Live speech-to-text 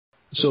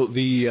So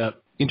the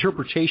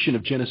interpretation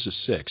of Genesis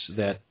 6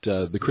 that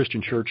the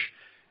Christian Church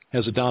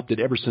has adopted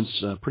ever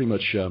since pretty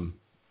much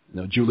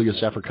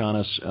Julius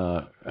Africanus,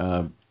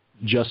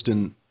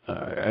 Augustine,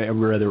 in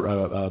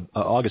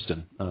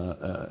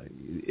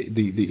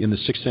the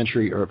 6th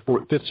century or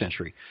 5th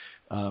century,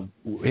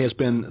 has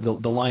been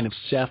the line of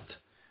Seth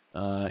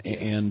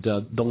and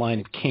the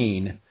line of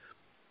Cain.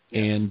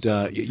 And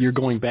you're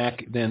going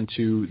back then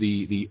to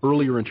the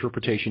earlier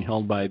interpretation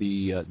held by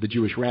the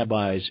Jewish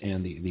rabbis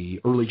and the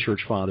early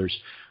church fathers,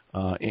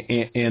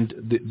 and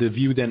the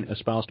view then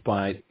espoused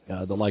by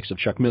the likes of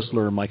Chuck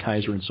Missler, Mike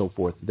Heiser, and so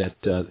forth, that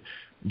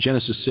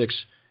Genesis 6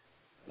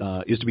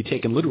 is to be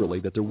taken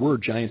literally, that there were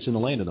giants in the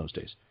land in those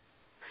days.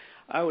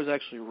 I was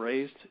actually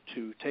raised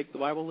to take the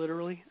Bible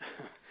literally,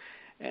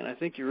 and I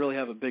think you really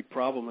have a big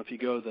problem if you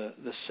go the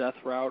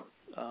Seth route.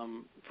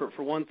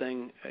 For one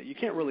thing, you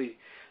can't really...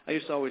 I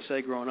used to always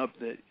say growing up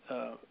that,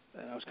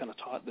 and I was kind of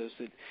taught this,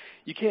 that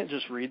you can't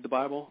just read the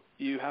Bible.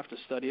 You have to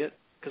study it,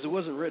 because it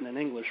wasn't written in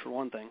English, for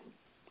one thing.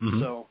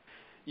 Mm-hmm. So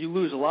you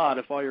lose a lot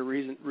if all you're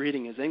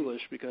reading is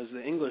English, because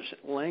the English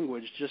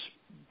language, just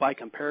by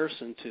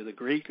comparison to the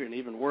Greek, and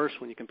even worse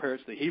when you compare it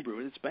to the Hebrew,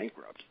 it's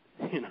bankrupt.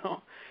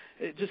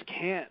 It just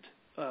can't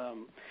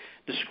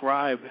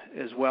describe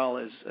as well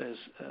as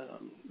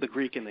the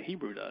Greek and the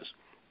Hebrew does.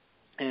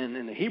 And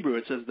in the Hebrew,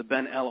 it says the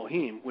Ben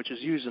Elohim, which is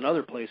used in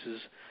other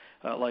places,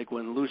 like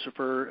when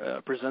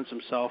Lucifer presents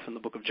himself in the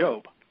book of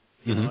Job.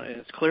 Mm-hmm.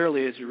 It's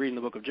clearly, as you read in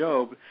the book of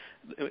Job,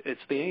 it's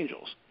the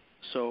angels.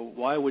 So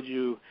why would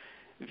you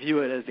view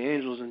it as the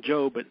angels in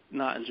Job, but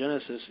not in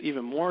Genesis?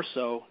 Even more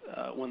so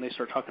when they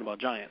start talking about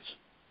giants.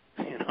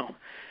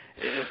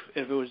 If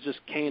it was just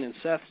Cain and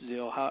Seth's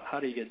deal, how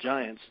do you get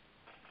giants?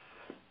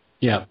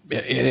 Yeah,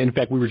 and in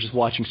fact, we were just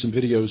watching some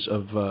videos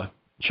of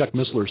Chuck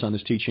Missler's on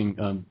his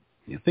teaching.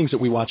 Things that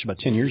we watched about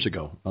 10 years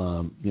ago,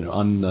 on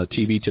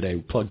TV today.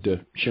 We plugged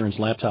Sharon's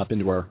laptop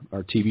into our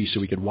TV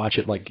so we could watch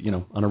it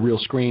on a real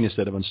screen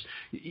instead of on.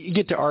 You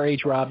get to our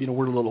age, Rob,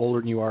 we're a little older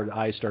than you are. The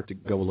eyes start to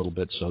go a little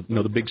bit, so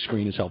the big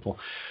screen is helpful.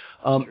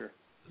 Sure.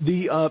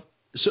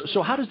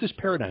 So how does this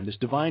paradigm, this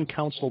divine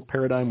council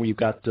paradigm, where you've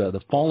got the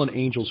fallen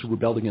angels who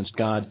rebelled against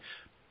God,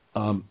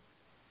 and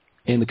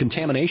the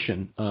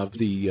contamination of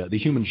the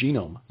human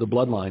genome, the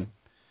bloodline,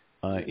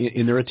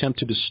 in their attempt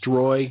to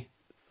destroy.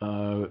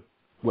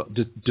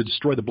 To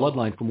destroy the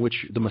bloodline from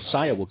which the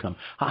Messiah will come.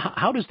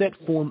 How does that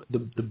form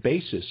the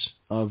basis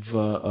of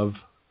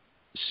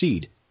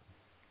seed?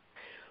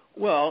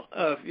 Well,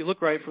 if you look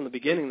right from the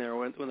beginning there,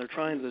 when they're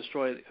trying to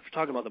destroy, if you're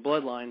talking about the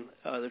bloodline,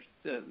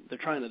 they're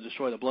trying to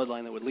destroy the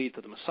bloodline that would lead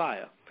to the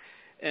Messiah.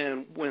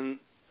 And when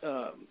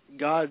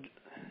God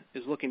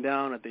is looking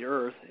down at the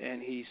earth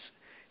and he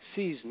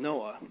sees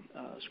Noah,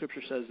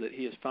 Scripture says that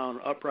he is found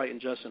upright and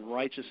just and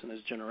righteous in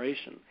his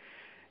generation.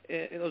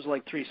 It was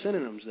like three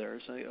synonyms there.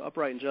 So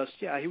upright and just,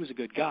 yeah, he was a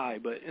good guy,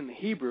 but in the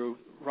Hebrew,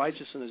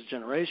 righteous in his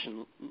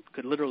generation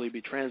could literally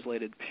be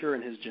translated pure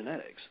in his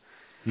genetics.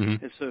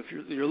 Mm-hmm. And so if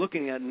you're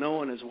looking at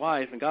Noah and his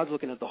wife, and God's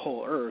looking at the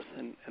whole earth,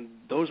 and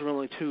those were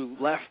only two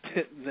left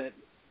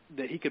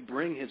that he could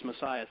bring his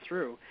Messiah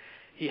through,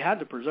 he had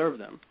to preserve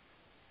them.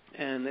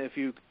 And if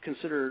you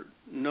consider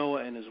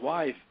Noah and his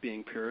wife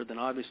being pure, then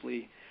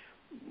obviously,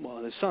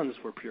 his sons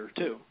were pure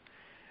too.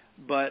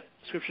 But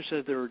Scripture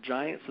says there were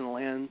giants in the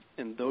land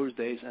in those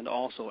days and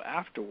also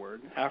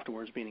afterwards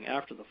meaning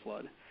after the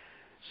flood.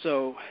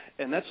 So,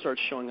 and that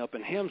starts showing up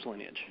in Ham's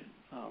lineage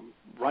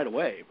right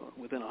away,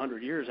 within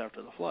 100 years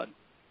after the flood.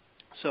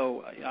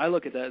 So I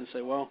look at that and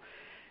say, well,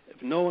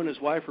 if Noah and his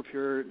wife were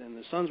pure and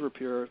the sons were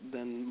pure,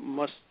 then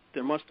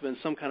there must have been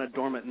some kind of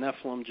dormant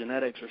Nephilim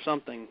genetics or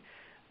something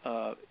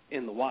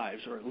in the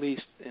wives, or at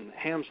least in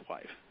Ham's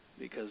wife,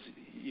 because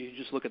you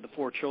just look at the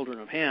four children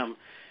of Ham,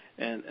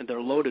 and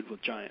they're loaded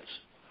with giants.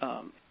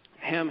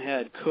 Ham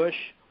had Cush,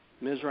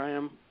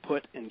 Mizraim,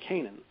 Put, and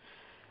Canaan.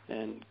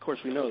 And, of course,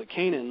 we know that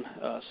Canaan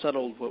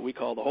settled what we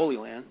call the Holy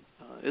Land,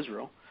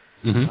 Israel.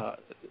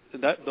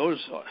 Mm-hmm. Those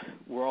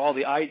were all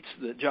the ites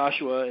that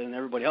Joshua and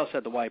everybody else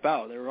had to wipe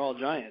out. They were all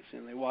giants.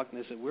 And they walked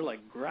and they said, we're like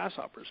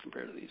grasshoppers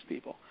compared to these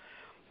people.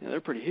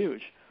 They're pretty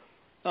huge.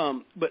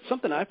 But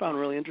something I found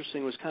really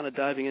interesting was kind of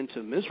diving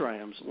into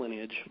Mizraim's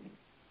lineage.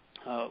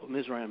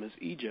 Mizraim is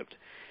Egypt.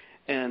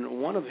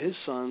 And one of his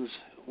sons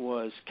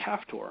was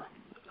Caphtor,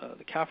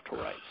 the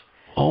Caphtorites.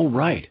 Oh,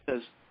 right.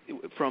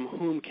 From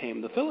whom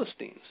came the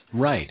Philistines.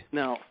 Right.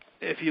 Now,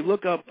 if you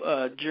look up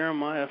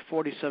Jeremiah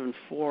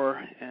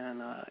 47:4,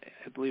 and I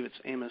believe it's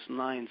Amos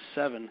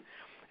 9:7,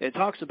 it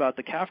talks about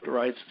the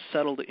Caphtorites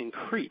settled in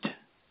Crete,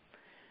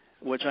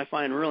 which I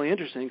find really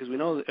interesting, because we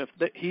know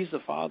that he's the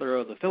father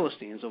of the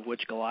Philistines, of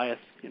which Goliath,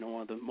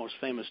 one of the most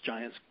famous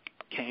giants,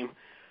 came.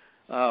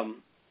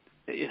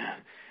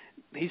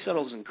 He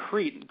settles in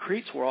Crete, and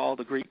Crete's where all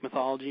the Greek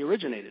mythology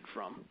originated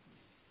from.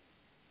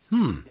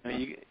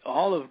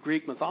 All of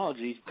Greek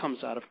mythology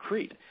comes out of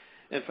Crete.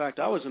 In fact,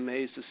 I was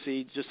amazed to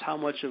see just how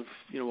much of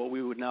what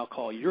we would now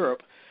call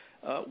Europe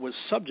was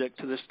subject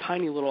to this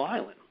tiny little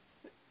island.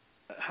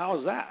 How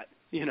is that?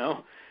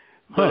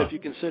 But if you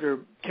consider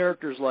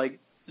characters like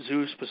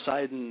Zeus,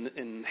 Poseidon,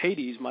 and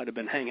Hades might have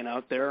been hanging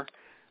out there,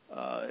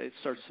 it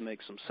starts to make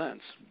some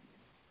sense.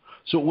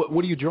 So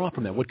what do you draw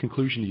from that? What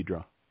conclusion do you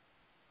draw?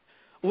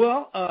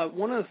 Well,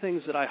 one of the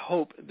things that I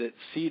hope that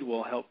Seed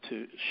will help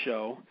to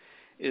show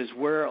is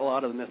where a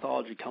lot of the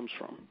mythology comes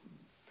from.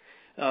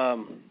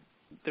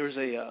 There's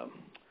a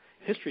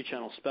History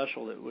Channel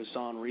special that was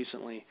on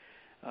recently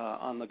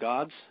on the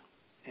gods,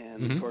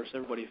 and of course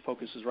everybody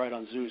focuses right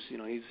on Zeus.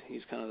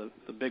 He's kind of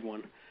the big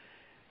one.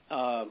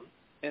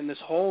 And this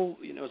whole,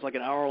 it's like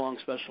an hour-long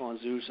special on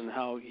Zeus and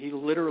how he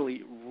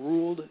literally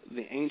ruled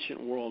the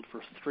ancient world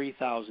for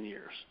 3,000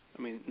 years.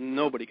 I mean,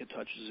 nobody could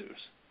touch Zeus,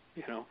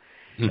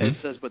 It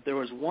says, but there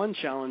was one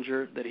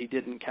challenger that he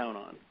didn't count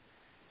on.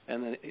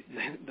 And then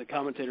the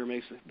commentator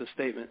makes the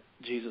statement,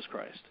 Jesus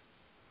Christ.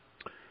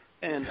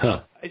 And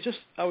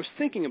I was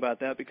thinking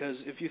about that because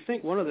if you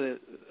think one of the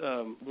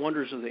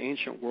wonders of the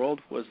ancient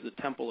world was the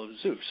Temple of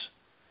Zeus.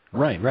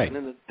 Right. And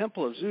then the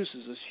Temple of Zeus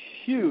is this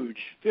huge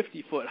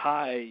 50-foot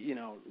high,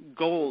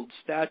 gold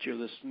statue of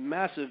this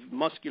massive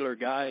muscular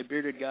guy,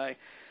 bearded guy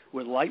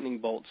with lightning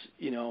bolts,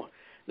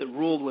 that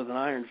ruled with an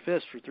iron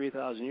fist for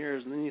 3,000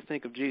 years. And then you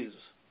think of Jesus,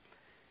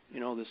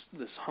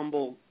 this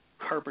humble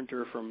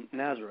carpenter from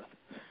Nazareth,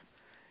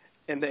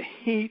 and that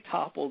he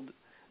toppled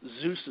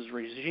Zeus's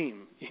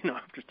regime,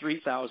 after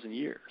 3,000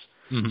 years.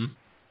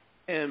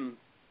 And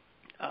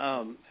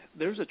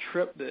there's a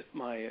trip that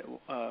my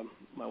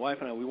wife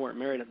and I, we weren't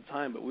married at the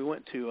time, but we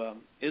went to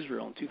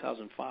Israel in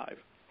 2005.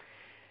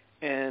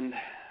 And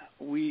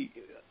have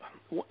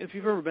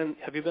you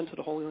been to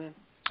the Holy Land?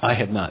 I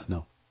have not,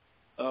 no.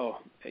 Oh,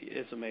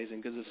 it's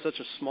amazing because it's such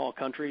a small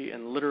country,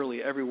 and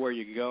literally everywhere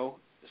you go,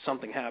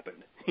 something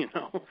happened, and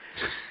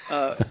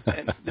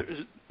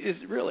it's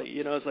really,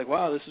 it's like,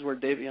 wow, this is where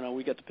David,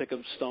 we got to pick up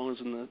stones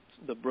in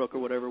the brook or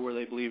whatever, where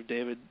they believe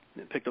David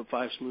picked up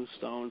 5 smooth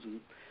stones and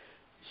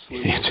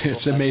slew.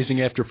 It's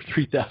amazing after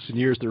 3,000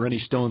 years there are any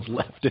stones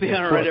left.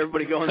 Yeah, right,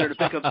 everybody going there to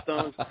pick up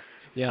stones.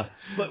 Yeah.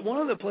 But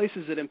one of the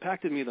places that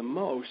impacted me the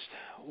most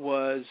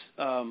was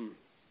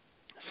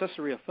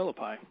Caesarea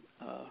Philippi.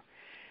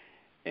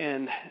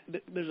 And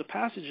there's a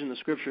passage in the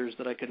Scriptures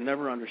that I could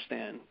never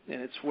understand,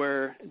 and it's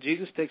where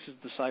Jesus takes his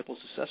disciples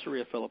to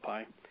Caesarea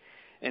Philippi,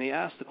 and he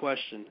asks the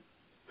question,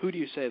 who do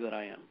you say that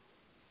I am?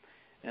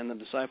 And the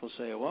disciples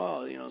say,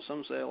 well,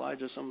 some say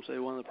Elijah, some say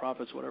one of the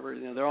prophets, whatever.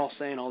 They're all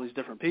saying all these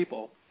different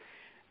people.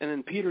 And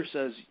then Peter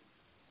says,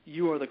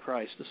 you are the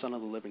Christ, the Son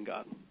of the living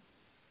God.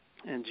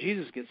 And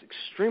Jesus gets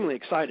extremely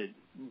excited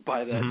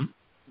by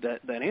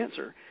that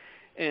answer.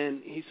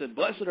 And he said,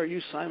 blessed are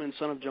you, Simon,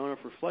 son of Jonah,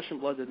 for flesh and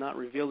blood did not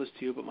reveal this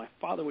to you, but my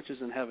Father which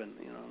is in heaven.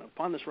 And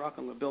upon this rock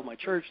I'm going to build my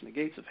church, and the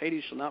gates of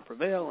Hades shall not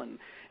prevail, and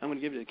I'm going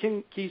to give you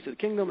the keys to the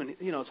kingdom. And,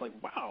 it's like,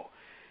 wow.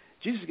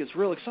 Jesus gets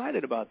real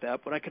excited about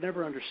that, but I could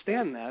never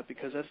understand that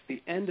because that's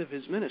the end of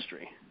his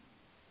ministry.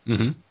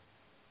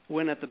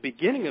 When at the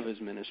beginning of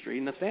his ministry,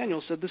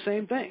 Nathanael said the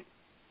same thing.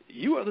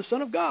 You are the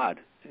Son of God.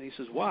 And he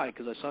says, why?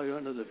 Because I saw you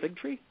under the fig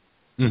tree?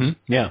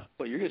 Yeah.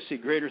 Well, you're going to see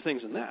greater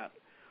things than that.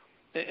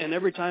 And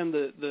every time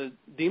the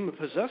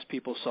demon-possessed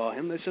people saw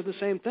him, they said the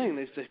same thing.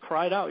 They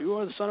cried out, you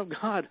are the Son of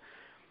God.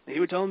 And he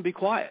would tell them to be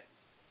quiet.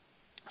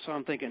 So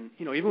I'm thinking,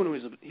 even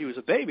when he was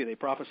a baby, they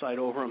prophesied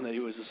over him that he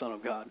was the Son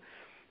of God,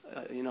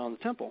 in the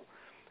temple.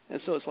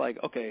 And so it's like,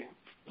 okay,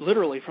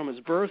 literally from his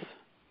birth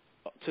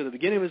to the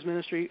beginning of his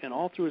ministry and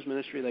all through his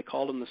ministry, they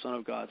called him the Son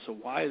of God. So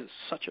why is it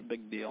such a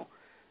big deal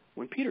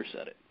when Peter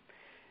said it?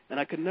 And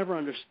I could never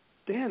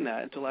understand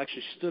that until I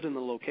actually stood in the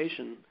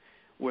location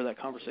where that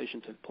conversation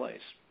took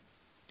place.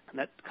 And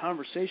that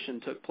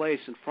conversation took place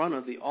in front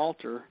of the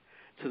altar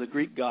to the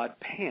Greek god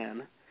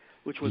Pan,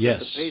 which was at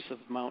the base of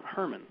Mount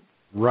Hermon.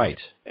 Right.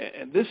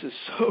 And this is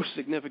so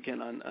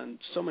significant on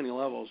so many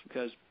levels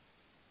because,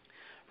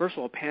 first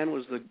of all, Pan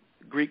was the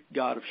Greek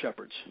god of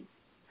shepherds.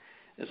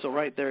 And so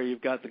right there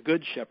you've got the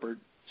good shepherd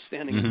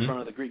standing in front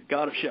of the Greek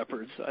god of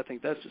shepherds. I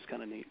think that's just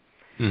kind of neat.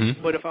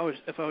 But if I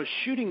was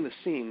shooting the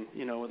scene,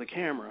 with a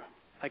camera,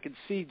 I could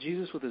see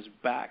Jesus with his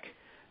back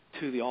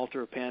to the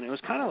altar of Pan. It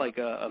was kind of like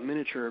a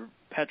miniature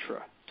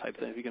Petra type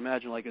thing. If you can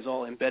imagine, like it's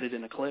all embedded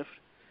in a cliff,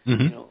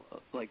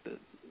 like the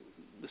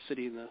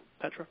city in the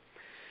Petra.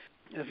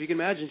 If you can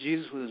imagine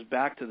Jesus with his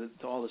back to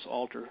all this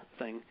altar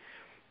thing,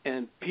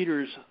 and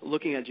Peter's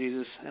looking at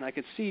Jesus, and I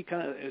could see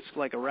it's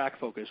like a rack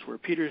focus where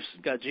Peter's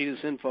got Jesus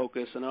in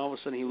focus, and all of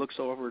a sudden he looks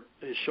over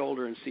his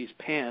shoulder and sees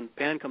Pan.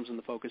 Pan comes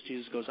into focus,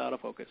 Jesus goes out of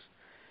focus.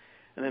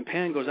 And then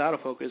Pan goes out of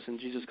focus, and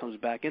Jesus comes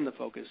back into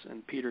focus,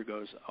 and Peter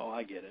goes, oh,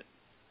 I get it.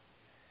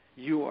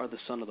 You are the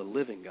Son of the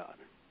living God.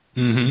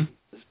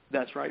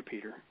 That's right,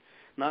 Peter.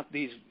 Not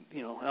these,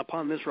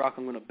 upon this rock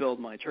I'm going to build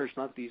my church,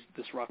 not this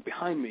rock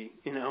behind me,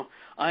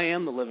 I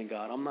am the living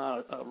God. I'm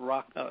not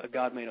a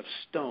God made of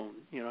stone,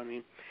 you know what I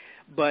mean?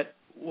 But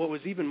what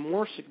was even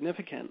more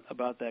significant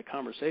about that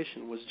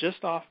conversation was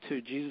just off to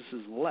Jesus'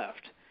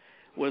 left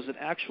was an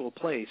actual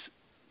place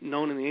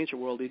known in the ancient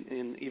world,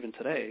 even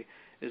today,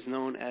 is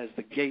known as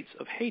the gates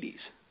of Hades.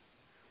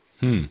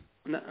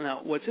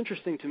 Now, what's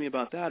interesting to me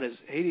about that is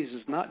Hades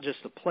is not just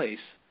a place,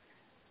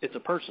 it's a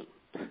person.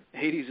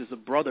 Hades is the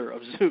brother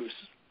of Zeus,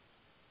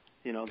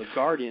 the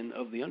guardian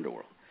of the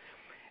underworld.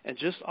 And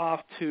just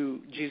off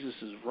to Jesus'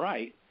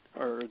 right,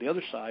 or the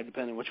other side,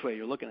 depending which way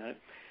you're looking at it,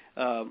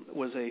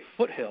 was a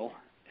foothill,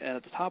 and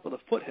at the top of the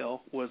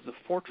foothill was the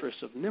fortress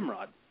of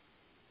Nimrod,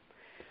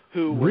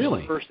 who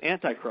was the first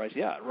Antichrist.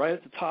 Yeah, right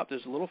at the top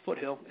there's a little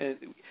foothill. Do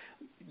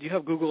you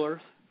have Google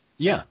Earth?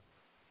 Yeah.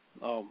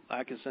 Oh,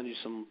 I can send you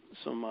some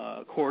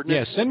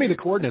coordinates. Yeah, send me the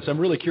coordinates. I'm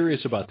really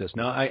curious about this.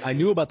 Now, I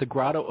knew about the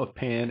Grotto of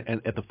Pan and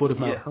at the foot of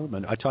Mount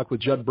Hermon. I talked with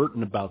Judd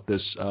Burton about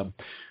this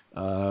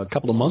a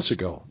couple of months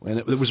ago, and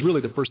it was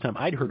really the first time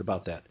I'd heard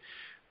about that.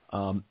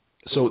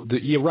 So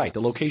you're right.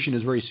 The location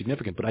is very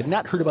significant, but I'd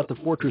not heard about the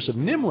fortress of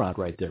Nimrod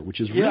right there, which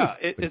is really... Yeah,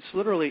 it's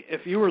literally,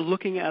 if you were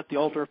looking at the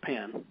altar of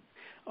Pan,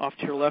 off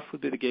to your left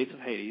would be the gates of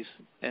Hades,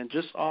 and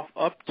just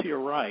up to your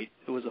right,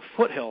 it was a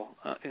foothill.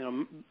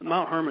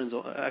 Mount Hermon's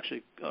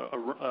actually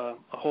a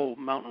whole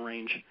mountain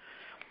range,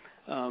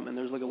 and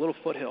there's like a little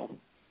foothill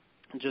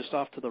just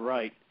off to the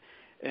right,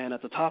 and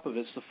at the top of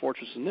it's the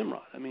fortress of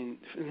Nimrod. I mean,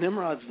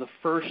 Nimrod's the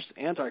first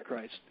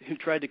Antichrist who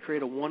tried to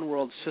create a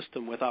one-world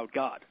system without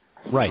God.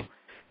 Right.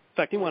 In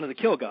fact, he wanted to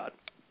kill God.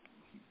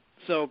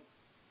 So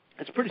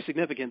it's pretty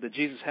significant that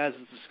Jesus has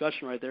this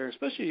discussion right there,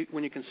 especially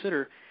when you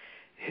consider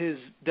his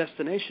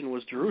destination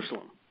was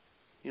Jerusalem.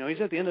 He's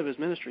at the end of his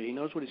ministry. He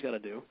knows what he's got to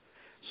do.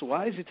 So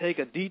why does he take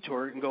a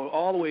detour and go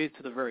all the way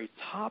to the very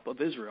top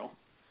of Israel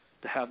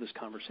to have this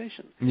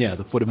conversation? Yeah,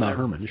 the foot of Mount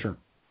Hermon, sure.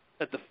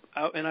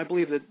 And I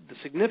believe that the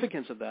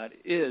significance of that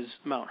is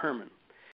Mount Hermon.